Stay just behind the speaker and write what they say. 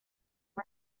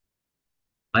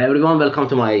Hi everyone, welcome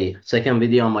to my second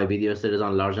video on my video series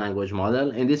on large language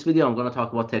model. In this video, I'm going to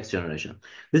talk about text generation.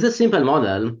 This is a simple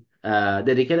model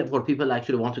dedicated for people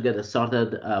actually want to get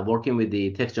started working with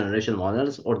the text generation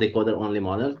models or decoder only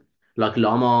model like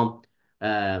Llama,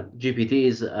 GPT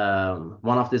is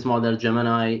one of these models,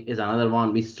 Gemini is another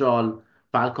one, Mistral,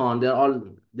 Falcon. They're all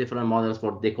different models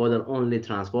for decoder only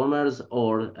transformers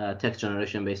or text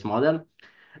generation based model.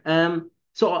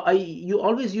 You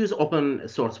always use open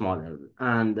source model,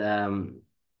 and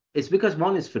it's because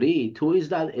one is free. Two is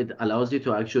that it allows you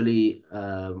to actually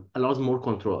allows more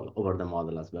control over the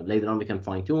model as well. Later on, we can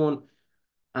fine tune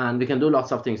and we can do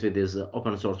lots of things with these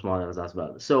open source models as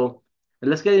well. So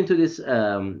let's get into this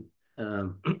today's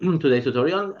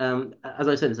tutorial. As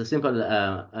I said, it's a simple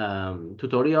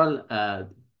tutorial.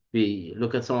 We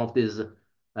look at some of these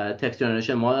text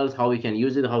generation models, how we can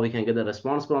use it, how we can get a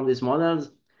response from these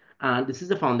models. And this is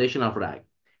the foundation of RAG.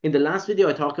 In the last video,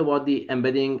 I talked about the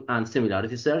embedding and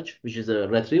similarity search, which is a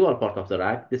retrieval part of the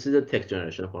RAG. This is the text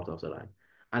generation part of the RAG.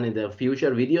 And in the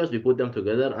future videos, we put them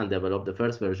together and develop the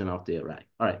first version of the array.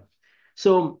 All right.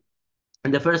 So in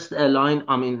the first line,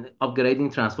 I mean,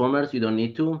 upgrading transformers, you don't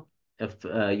need to if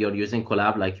you're using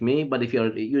Collab like me. But if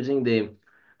you're using the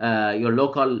your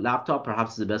local laptop,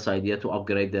 perhaps it's the best idea to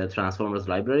upgrade the transformers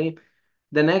library.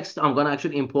 The next, I'm going to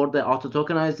actually import the auto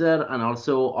tokenizer and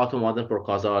also auto model for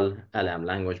causal LM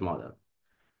language model.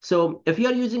 So if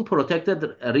you're using protected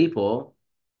repo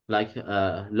like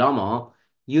Llama,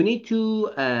 you need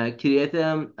to create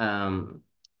a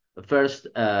first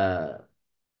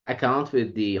account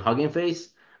with the Hugging Face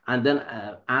and then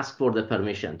ask for the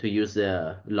permission to use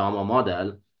the Llama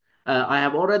model. I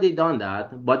have already done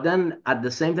that, but then at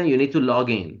the same time, you need to log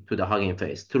in to the Hugging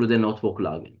Face through the notebook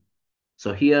login.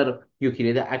 So here you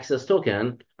create an access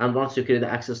token, and once you create the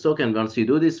access token, once you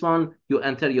do this one, you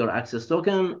enter your access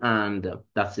token, and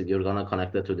that's it. You're gonna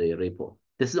connect it to the repo.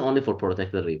 This is only for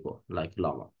protected repo, like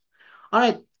Llama. All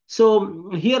right.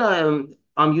 So here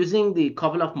I'm using the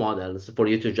couple of models for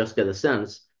you to just get a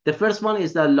sense. The first one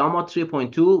is the Llama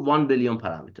 3.2, 1 billion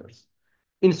parameters.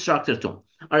 Instructor tone.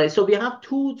 All right, so we have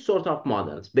two sort of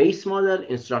models, base model,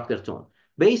 instructor tone.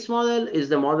 Base model is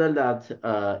the model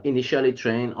that initially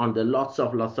trained on the lots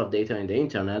of data in the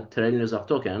internet, trillions of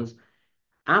tokens.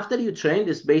 After you train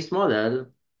this base model,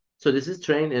 so this is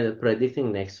trained in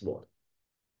predicting next word.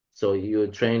 So you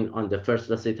train on the first,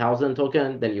 let's say, 1,000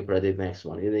 token, then you predict next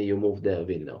one, and then you move the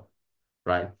window,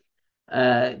 right?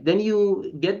 Then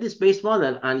you get this base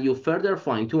model and you further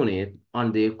fine tune it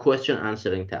on the question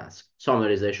answering task,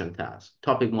 summarization task,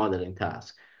 topic modeling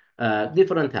task,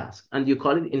 different tasks, and you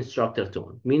call it instructor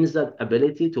tone. Means that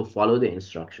ability to follow the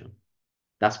instruction.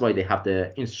 That's why they have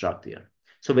the instruct here.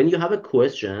 So when you have a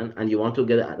question and you want to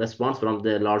get a response from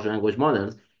the large language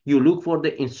models, you look for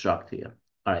the instruct here.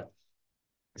 All right.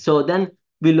 So then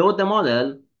we load the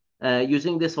model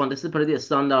using this one. This is pretty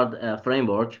standard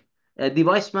framework.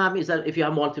 Device map is that if you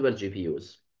have multiple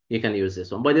GPUs, you can use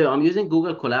this one. By the way, I'm using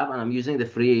Google Colab and I'm using the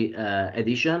free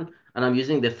edition and I'm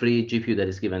using the free GPU that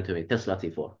is given to me, Tesla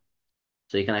T4.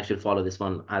 So you can actually follow this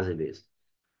one as it is.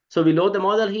 So we load the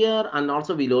model here and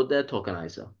also we load the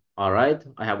tokenizer. All right,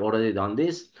 I have already done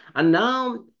this. And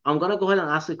now I'm gonna go ahead and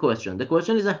ask a question. The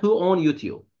question is who owns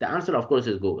YouTube? The answer, of course,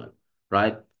 is Google,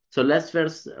 right? So let's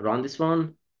first run this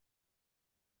one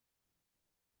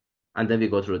and then we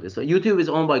go through this. So YouTube is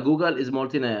owned by Google, is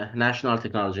multinational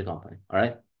technology company. All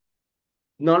right.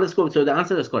 Now let's go. So the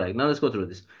answer is correct. Now let's go through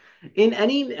this. In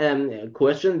any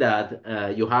question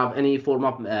that you have any form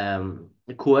of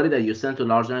query that you send to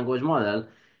large language model,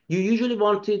 you usually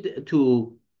wanted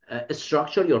to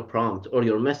structure your prompt or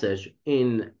your message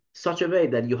in such a way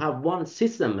that you have one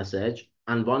system message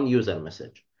and one user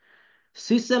message.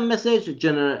 System message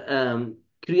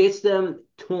creates the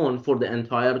tone for the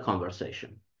entire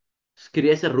conversation,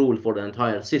 creates a rule for the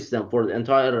entire system, for the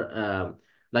entire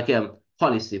like a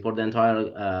policy for the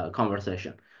entire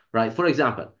conversation, right? For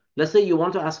example, let's say you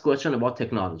want to ask question about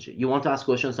technology. You want to ask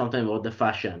questions sometime about the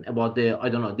fashion, about the, I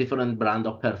don't know, different brand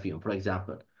of perfume, for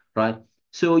example, right?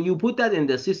 So you put that in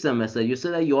the system message. You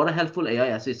say that you are a helpful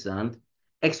AI assistant,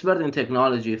 expert in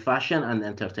technology, fashion, and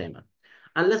entertainment.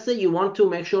 And let's say you want to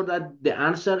make sure that the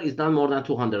answer is not more than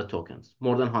 200 tokens,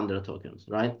 more than 100 tokens,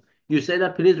 right? You say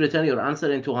that please return your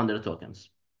answer in 200 tokens.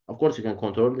 Of course, you can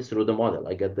control this through the model.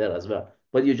 I get there as well.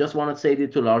 But you just want to say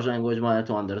it to large language model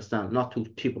to understand, not to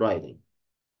keep writing,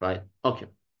 right? Okay,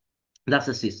 that's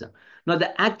the system. Now,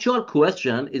 the actual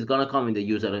question is going to come in the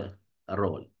user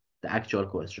role, the actual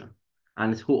question.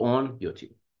 And it's who on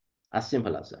YouTube. As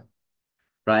simple as that,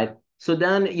 right? So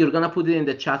then you're going to put it in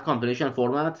the chat compilation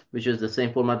format, which is the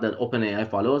same format that OpenAI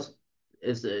follows.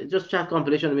 is just chat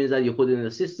compilation means that you put in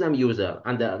the system user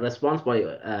and the response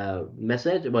by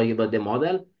message by the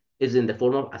model is in the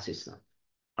form of assistant.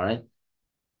 All right.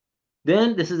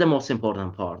 Then this is the most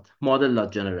important part,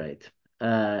 model.generate.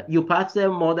 You pass the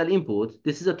model input.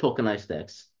 This is a tokenized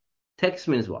text. Text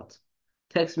means what?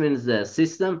 Text means the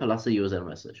system plus a user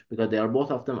message because they are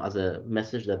both of them as a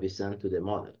message that we send to the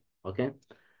model. Okay.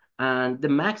 And the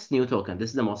max new token, this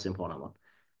is the most important one.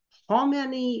 How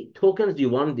many tokens do you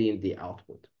want in the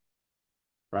output,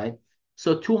 right?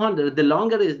 So 200, the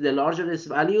larger is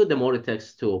value, the more it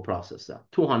takes to process that.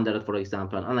 200, for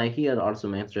example, and I here also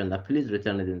mentioned that please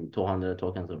return it in 200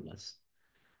 tokens or less.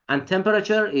 And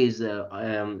temperature is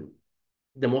the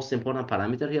most important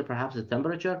parameter here, perhaps the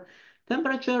temperature.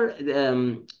 Temperature,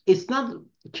 it's not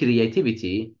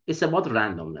creativity, it's about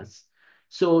randomness.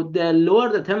 So the lower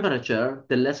the temperature,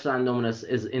 the less randomness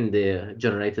is in the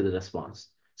generated response.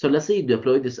 So let's say you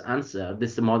deploy this answer,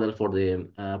 this model for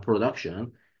the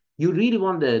production. You really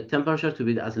want the temperature to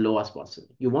be as low as possible.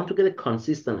 You want to get a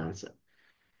consistent answer.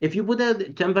 If you put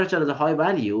the temperature as a high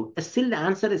value, still the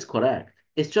answer is correct.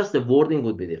 It's just the wording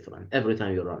would be different every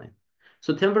time you run it.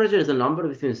 So temperature is a number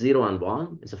between 0 and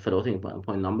 1. It's a floating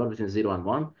point number between 0 and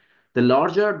 1. The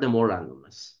larger, the more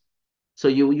randomness. So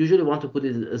you usually want to put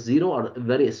it a 0 or a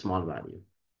very small value.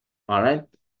 All right.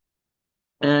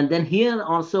 And then here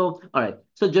also, all right,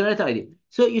 so generate ID.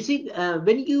 So you see,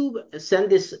 when you send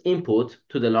this input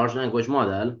to the large language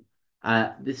model,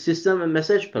 the system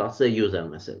message plus the user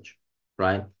message,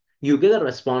 right? You get a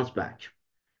response back.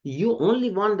 You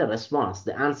only want the response,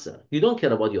 the answer. You don't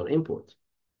care about your input.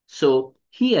 So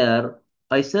here,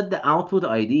 I set the output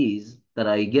IDs that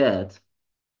I get,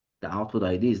 the output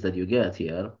IDs that you get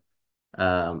here,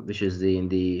 which is in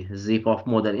the zip of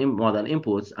model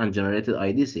inputs and generated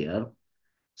IDs here.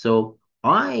 So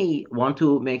I want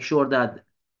to make sure that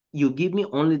you give me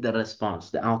only the response,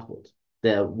 the output,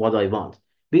 the what I want.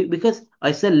 Because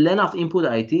I said len of input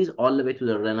IDs all the way to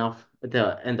the len of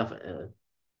the end of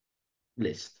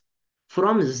list.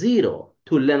 From 0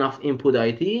 to len of input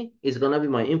ID is gonna be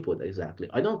my input exactly.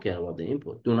 I don't care about the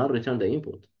input. Do not return the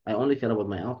input. I only care about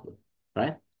my output,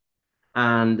 right?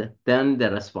 And then the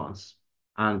response,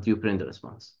 and you print the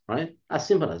response, right? As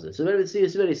simple as this.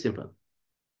 It's very simple.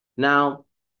 Now,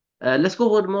 let's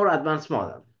go with more advanced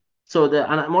model. So the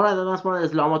more advanced model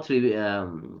is Llama 3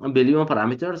 billion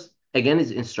parameters. Again,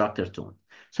 is instructor tone.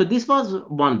 So this was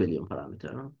 1 billion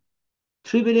parameter.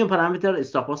 3 billion parameter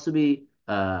is supposed to be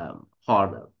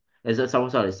harder. It's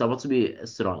supposed to be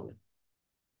stronger.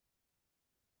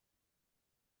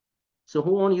 So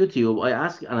who on YouTube? I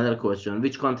ask another question.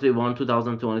 Which country won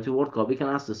 2022 World Cup? We can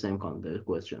ask the same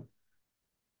question.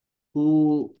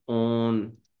 Who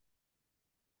on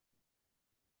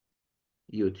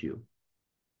YouTube?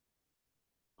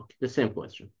 Okay, the same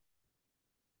question.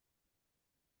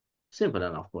 Simple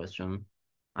enough question.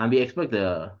 And we expect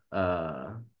the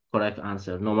correct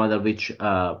answer, no matter which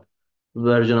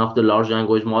version of the large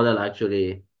language model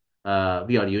actually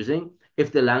we are using.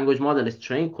 If the language model is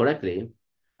trained correctly,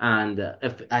 and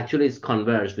if actually it's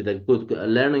converged with a good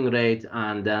learning rate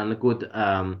and then good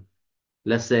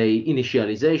let's say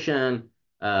initialization,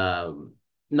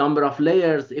 number of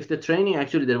layers. If the training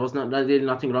actually there was not really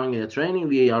nothing wrong in the training,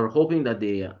 we are hoping that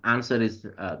the answer is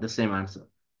the same answer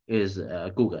is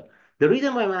Google. The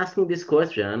reason why I'm asking this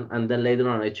question, and then later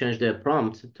on I changed the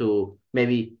prompt to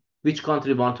maybe which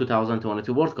country won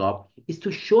 2022 World Cup, is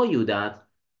to show you that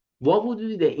what would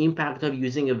be the impact of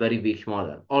using a very weak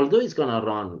model. Although it's gonna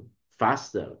run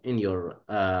faster in your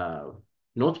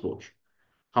notebook,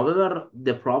 however,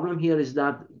 the problem here is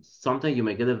that sometimes you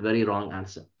may get a very wrong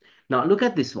answer. Now look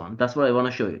at this one. That's what I want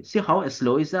to show you. See how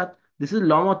slow is that? This is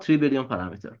Llama 3 billion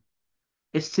parameter.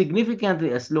 It's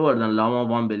significantly slower than Llama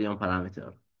 1 billion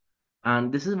parameter.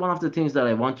 And this is one of the things that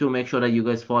I want to make sure that you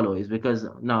guys follow is because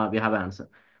now we have an answer.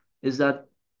 Is that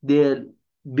the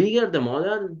bigger the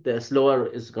model, the slower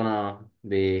is gonna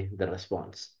be the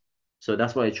response. So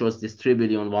that's why I chose this 3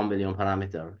 billion, 1 billion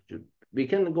parameter. We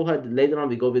can go ahead later on,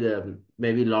 we go with a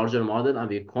maybe larger model and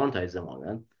we quantize the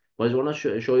model. But I want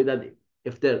to show you that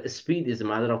if the speed is a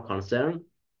matter of concern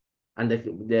and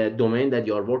the domain that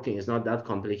you're working is not that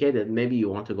complicated, maybe you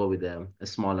want to go with a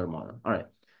smaller model. All right,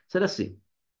 so let's see.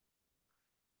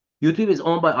 YouTube is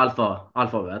owned by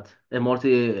Alphabet, a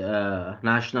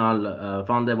multinational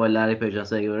founded by Larry Page and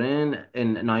Sergey Brin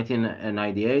in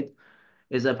 1998.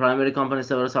 Is a primary company,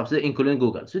 several subsidiaries, including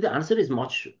Google. So the answer is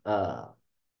much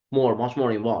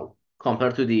more involved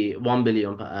compared to the 1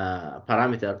 billion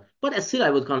parameter. But still,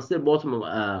 I would consider both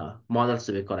models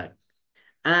to be correct.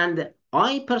 And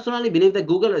I personally believe that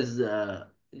Google is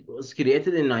was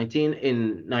created in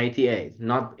 1998,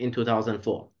 not in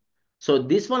 2004. So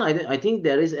this one, I think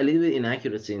there is a little bit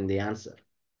inaccuracy in the answer.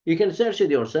 You can search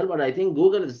it yourself, but I think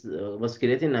Google was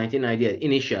created in 1998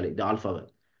 initially, the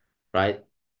alphabet, right?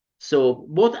 So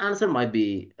both answer might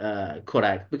be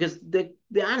correct because the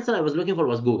answer I was looking for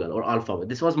was Google or Alphabet.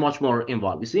 This was much more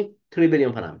involved. You see, 3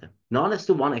 billion parameter. Now let's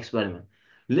do one experiment.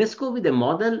 Let's go with a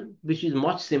model which is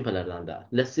much simpler than that.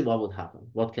 Let's see what would happen.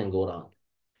 What can go wrong?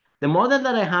 The model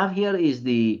that I have here is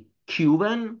the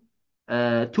Qwen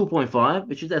 2.5,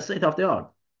 which is the state of the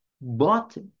art.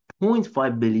 But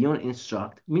 0.5 billion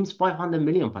instruct means 500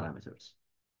 million parameters,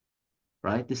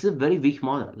 right? This is a very weak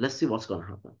model. Let's see what's going to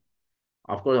happen.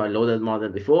 Of course, I loaded model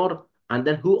before. And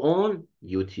then who own?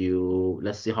 YouTube.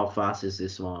 Let's see how fast is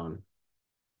this one.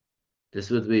 This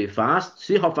would be fast.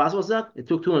 See how fast was that? It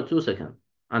took 2.2 seconds.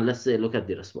 And let's say, look at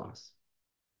the response.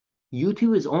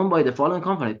 YouTube is owned by the following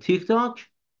company, TikTok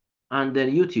and then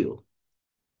YouTube.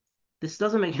 This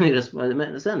doesn't make any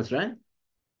sense, right?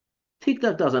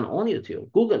 TikTok doesn't own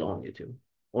YouTube. Google owns YouTube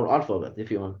or Alphabet, if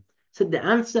you want. So the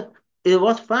answer, it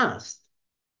was fast.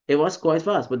 It was quite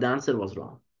fast, but the answer was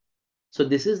wrong. So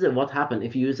this is what happened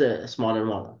if you use a smaller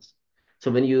models.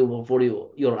 So when you for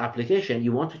your application,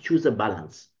 you want to choose a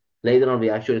balance. Later on, we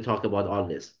actually talk about all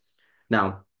this.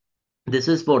 Now, this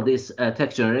is for this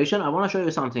text generation. I want to show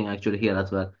you something actually here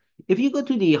as well. If you go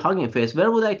to the Hugging Face,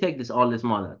 where would I take this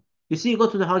model? You see, you go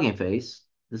to the Hugging Face.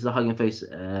 This is the Hugging Face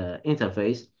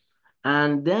interface,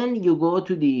 and then you go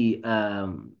to the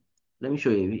let me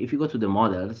show you. If you go to the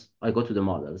models, I go to the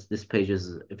models. This page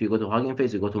is, if you go to Hugging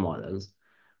Face, you go to models.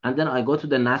 And then I go to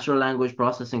the natural language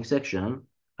processing section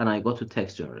and I go to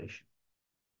text generation.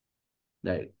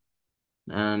 There.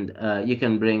 And you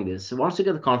can bring this. Once you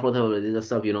get comfortable with this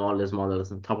stuff, you know all these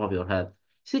models on top of your head.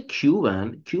 See,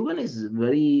 Qwen is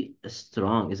very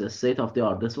strong. It's a state of the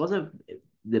art. This was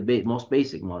the most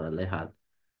basic model they had.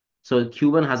 So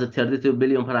Qwen has a 32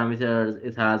 billion parameters.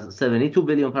 It has 72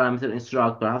 billion parameter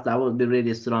instruct. Perhaps that would be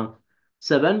really strong.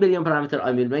 7 billion parameter.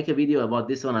 I will make a video about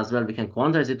this one as well. We can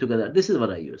quantize it together. This is what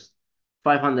I used.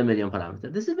 500 million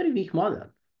parameter. This is a very weak model.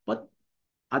 But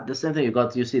at the same time,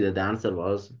 you see that the answer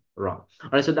was wrong. All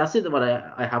right, so that's it. What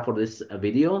I have for this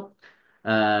video.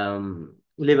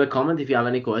 Leave a comment if you have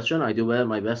any question. I do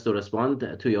my best to respond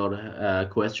to your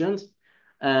questions.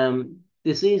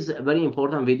 This is a very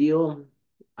important video.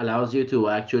 Allows you to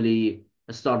actually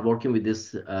start working with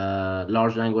this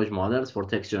large language models for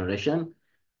text generation.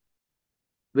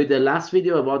 With the last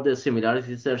video about the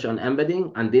similarity search and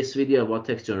embedding and this video about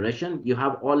text generation, you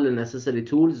have all the necessary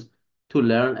tools to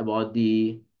learn about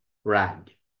the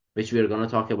RAG, which we're going to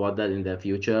talk about that in the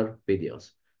future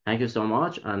videos. Thank you so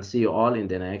much and see you all in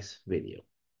the next video.